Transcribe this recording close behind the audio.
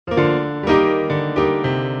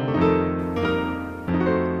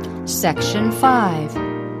Section 5.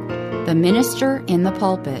 The Minister in the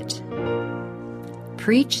Pulpit.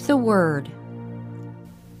 Preach the Word.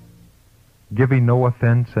 Giving no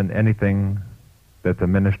offense in anything, that the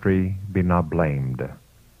ministry be not blamed.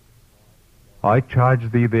 I charge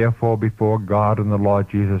thee therefore before God and the Lord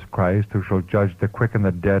Jesus Christ, who shall judge the quick and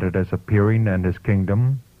the dead at his appearing and his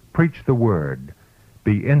kingdom, preach the word.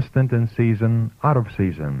 Be instant in season, out of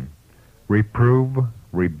season. Reprove,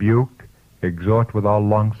 rebuke, exhort with all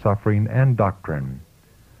longsuffering and doctrine.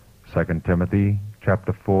 2 Timothy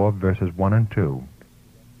chapter 4, verses 1 and 2.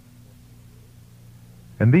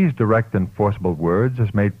 In these direct and forcible words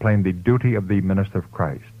is made plain the duty of the minister of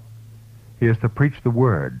Christ. He is to preach the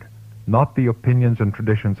word, not the opinions and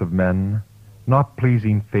traditions of men, not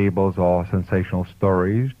pleasing fables or sensational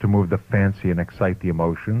stories to move the fancy and excite the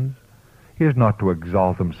emotions. He is not to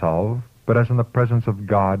exalt himself, but as in the presence of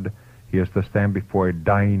God, he is to stand before a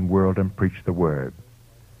dying world and preach the word.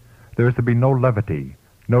 There is to be no levity,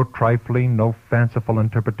 no trifling, no fanciful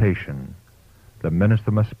interpretation. The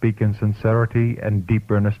minister must speak in sincerity and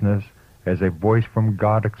deep earnestness as a voice from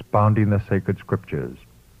God expounding the sacred scriptures.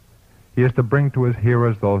 He is to bring to his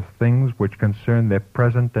hearers those things which concern their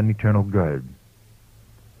present and eternal good.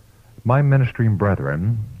 My ministering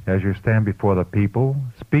brethren, as you stand before the people,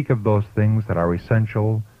 speak of those things that are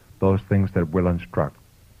essential, those things that will instruct.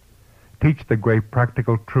 Teach the great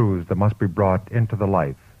practical truths that must be brought into the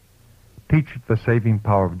life. Teach the saving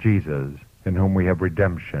power of Jesus, in whom we have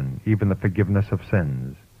redemption, even the forgiveness of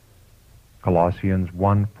sins. Colossians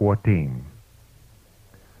 1:14.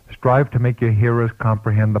 Strive to make your hearers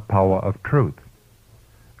comprehend the power of truth.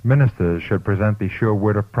 Ministers should present the sure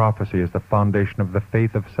word of prophecy as the foundation of the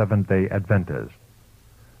faith of Seventh-day Adventists.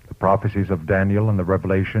 The prophecies of Daniel and the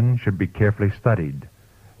Revelation should be carefully studied,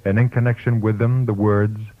 and in connection with them the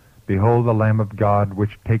words, "Behold the Lamb of God,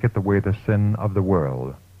 which taketh away the sin of the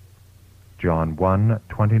world." John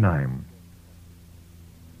 1:29.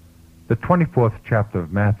 The 24th chapter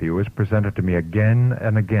of Matthew is presented to me again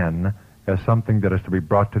and again as something that is to be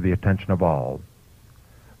brought to the attention of all.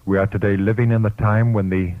 We are today living in the time when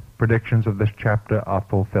the predictions of this chapter are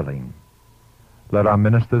fulfilling. Let our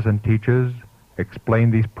ministers and teachers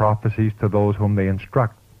explain these prophecies to those whom they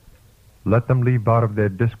instruct. Let them leave out of their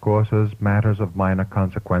discourses matters of minor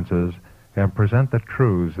consequences and present the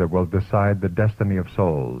truths that will decide the destiny of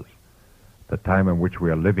souls. The time in which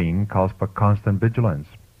we are living calls for constant vigilance,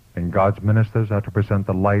 and God's ministers are to present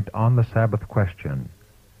the light on the Sabbath question.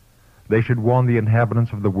 They should warn the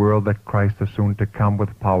inhabitants of the world that Christ is soon to come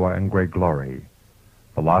with power and great glory.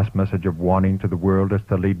 The last message of warning to the world is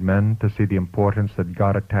to lead men to see the importance that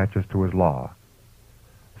God attaches to his law.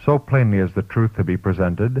 So plainly is the truth to be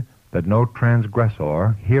presented that no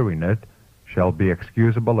transgressor, hearing it, shall be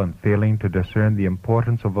excusable in failing to discern the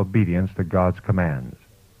importance of obedience to God's commands.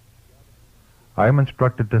 I am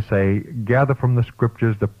instructed to say, gather from the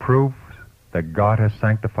Scriptures the proofs that God has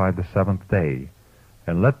sanctified the seventh day,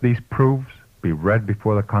 and let these proofs be read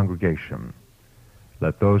before the congregation.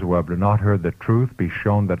 Let those who have not heard the truth be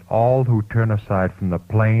shown that all who turn aside from the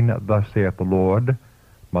plain, "Thus saith the Lord,"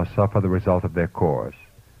 must suffer the result of their course.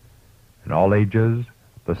 In all ages,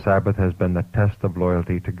 the Sabbath has been the test of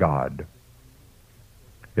loyalty to God.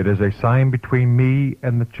 "It is a sign between me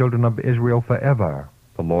and the children of Israel forever,"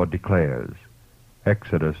 the Lord declares.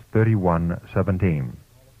 Exodus 31:17.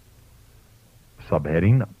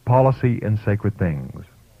 Subheading, Policy in Sacred Things.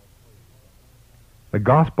 The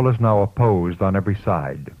gospel is now opposed on every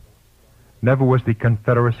side. Never was the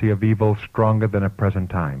confederacy of evil stronger than at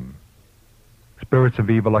present time. Spirits of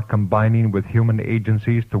evil are combining with human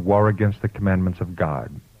agencies to war against the commandments of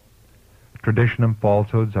God. Tradition and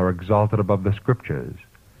falsehoods are exalted above the Scriptures,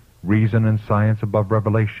 reason and science above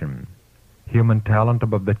revelation, human talent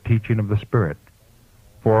above the teaching of the Spirit,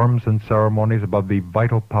 forms and ceremonies above the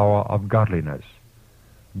vital power of godliness.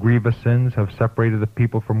 Grievous sins have separated the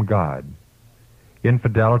people from God.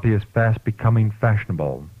 Infidelity is fast becoming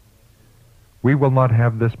fashionable. "We will not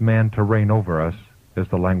have this man to reign over us," is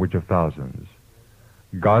the language of thousands.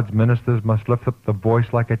 God's ministers must lift up the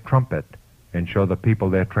voice like a trumpet and show the people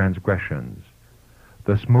their transgressions.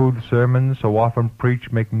 The smooth sermons so often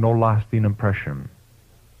preached make no lasting impression.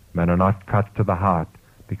 Men are not cut to the heart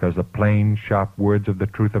because the plain, sharp words of the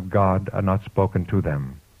truth of God are not spoken to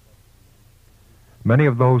them. Many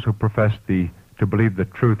of those who profess to believe the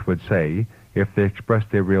truth would say, if they expressed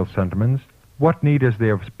their real sentiments, what need is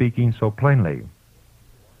there of speaking so plainly?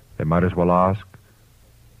 They might as well ask,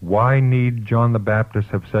 why need John the Baptist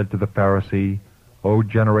have said to the Pharisee, "O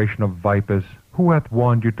generation of vipers, who hath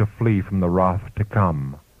warned you to flee from the wrath to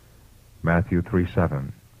come?" Matthew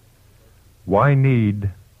 3:7. Why need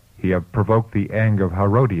he had provoked the anger of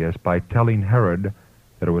Herodias by telling Herod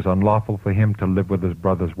that it was unlawful for him to live with his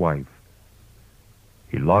brother's wife.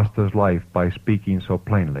 He lost his life by speaking so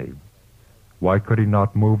plainly. Why could he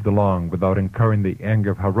not move along without incurring the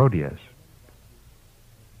anger of Herodias?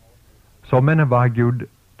 So men have argued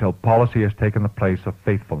till policy has taken the place of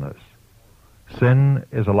faithfulness. Sin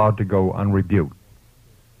is allowed to go unrebuked.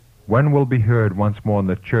 When will be heard once more in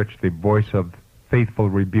the church the voice of faithful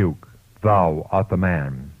rebuke, "Thou art the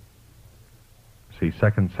man"? See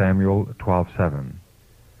 2 Samuel 12:7.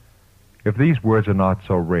 If these words are not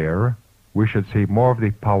so rare, we should see more of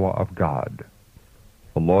the power of God.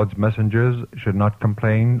 The Lord's messengers should not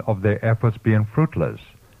complain of their efforts being fruitless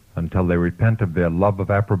until they repent of their love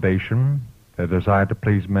of approbation, their desire to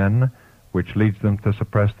please men, which leads them to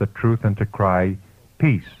suppress the truth and to cry,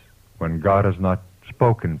 "Peace," when God has not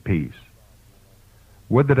spoken peace.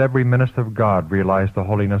 Would that every minister of God realize the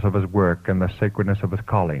holiness of his work and the sacredness of his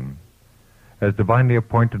calling. As divinely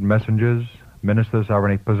appointed messengers, ministers are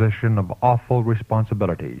in a position of awful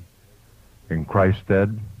responsibility. In Christ's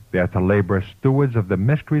stead, they are to labor as stewards of the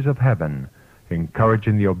mysteries of heaven,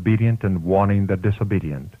 encouraging the obedient and warning the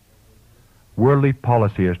disobedient. Worldly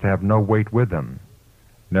policy is to have no weight with them.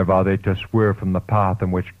 Never are they to swerve from the path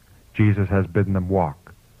in which Jesus has bidden them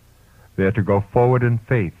walk. They are to go forward in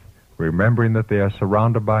faith, remembering that they are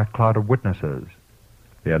surrounded by a cloud of witnesses.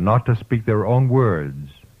 They are not to speak their own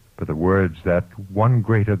words, but the words that one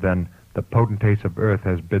greater than the potentates of earth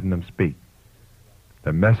has bidden them speak.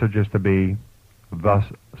 The message is to be, "Thus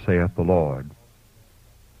saith the Lord."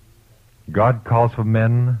 God calls for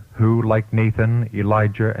men who, like Nathan,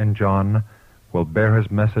 Elijah, and John, will bear his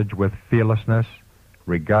message with fearlessness,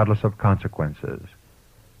 regardless of consequences,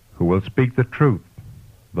 who will speak the truth,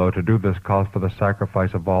 though to do this calls for the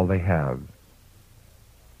sacrifice of all they have.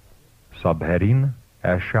 Subheading,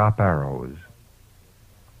 as sharp arrows.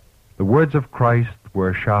 The words of Christ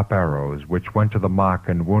were sharp arrows which went to the mark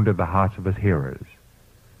and wounded the hearts of his hearers.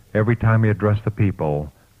 Every time he addressed the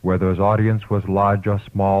people, whether his audience was large or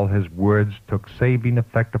small, his words took saving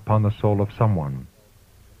effect upon the soul of someone.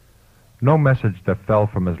 No message that fell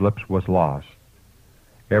from his lips was lost.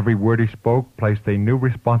 Every word he spoke placed a new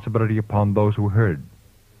responsibility upon those who heard.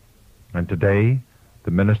 And today,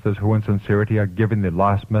 the ministers who in sincerity are giving the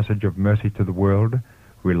last message of mercy to the world,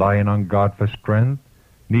 relying on God for strength,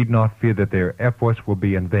 need not fear that their efforts will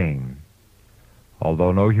be in vain.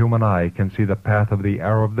 Although no human eye can see the path of the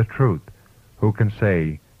arrow of the truth, who can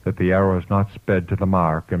say that the arrow is not sped to the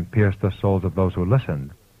mark and pierced the souls of those who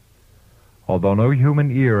listened? Although no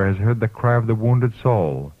human ear has heard the cry of the wounded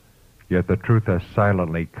soul, yet the truth has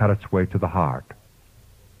silently cut its way to the heart.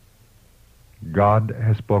 God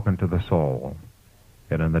has spoken to the soul,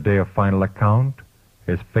 and in the day of final account,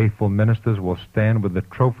 his faithful ministers will stand with the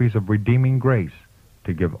trophies of redeeming grace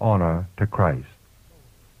to give honor to Christ.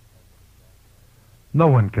 No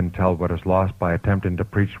one can tell what is lost by attempting to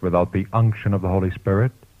preach without the unction of the Holy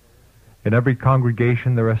Spirit. In every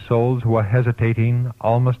congregation there are souls who are hesitating,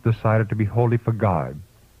 almost decided to be holy for God.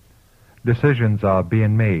 Decisions are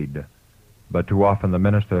being made, but too often the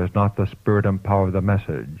minister has not the spirit and power of the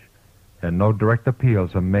message, and no direct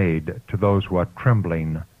appeals are made to those who are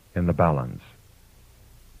trembling in the balance.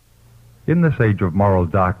 In this age of moral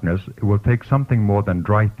darkness, it will take something more than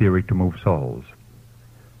dry theory to move souls.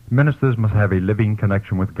 Ministers must have a living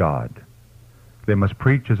connection with God. They must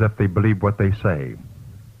preach as if they believe what they say.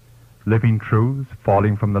 Living truths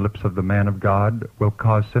falling from the lips of the man of God will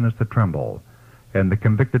cause sinners to tremble, and the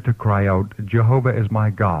convicted to cry out, "Jehovah is my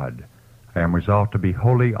God. I am resolved to be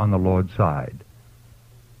wholly on the Lord's side."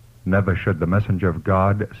 Never should the messenger of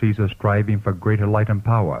God cease his striving for greater light and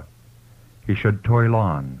power. He should toil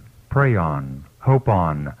on, pray on, hope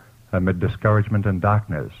on, amid discouragement and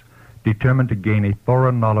darkness, determined to gain a thorough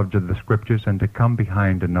knowledge of the Scriptures and to come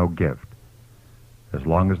behind in no gift. As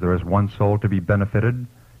long as there is one soul to be benefited,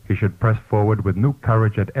 he should press forward with new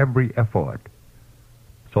courage at every effort.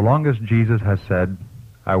 So long as Jesus has said,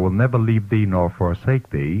 "I will never leave thee nor forsake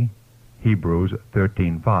thee," Hebrews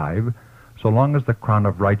 13:5, so long as the crown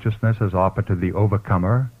of righteousness is offered to the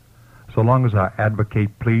overcomer, so long as our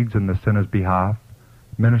advocate pleads in the sinner's behalf,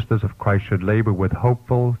 ministers of Christ should labor with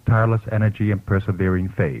hopeful, tireless energy and persevering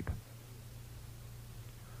faith.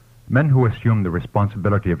 Men who assume the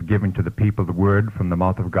responsibility of giving to the people the word from the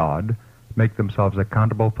mouth of God make themselves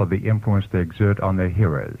accountable for the influence they exert on their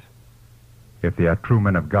hearers. If they are true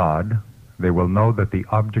men of God, they will know that the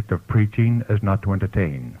object of preaching is not to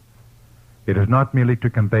entertain. It is not merely to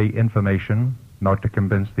convey information, nor to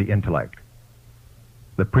convince the intellect.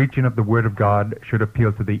 The preaching of the Word of God should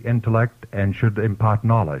appeal to the intellect and should impart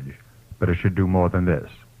knowledge, but it should do more than this.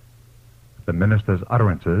 The minister's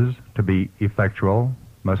utterances, to be effectual,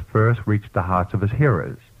 must first reach the hearts of his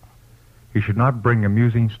hearers. He should not bring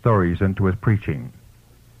amusing stories into his preaching.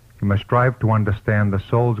 He must strive to understand the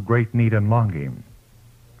soul's great need and longing.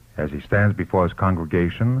 As he stands before his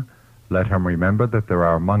congregation, let him remember that there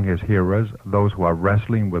are among his hearers those who are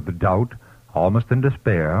wrestling with doubt, almost in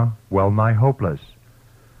despair, well nigh hopeless.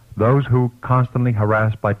 Those who, constantly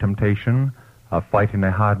harassed by temptation, are fighting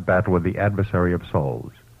a hard battle with the adversary of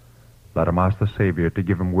souls. Let him ask the Savior to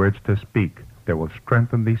give him words to speak that will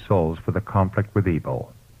strengthen these souls for the conflict with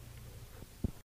evil.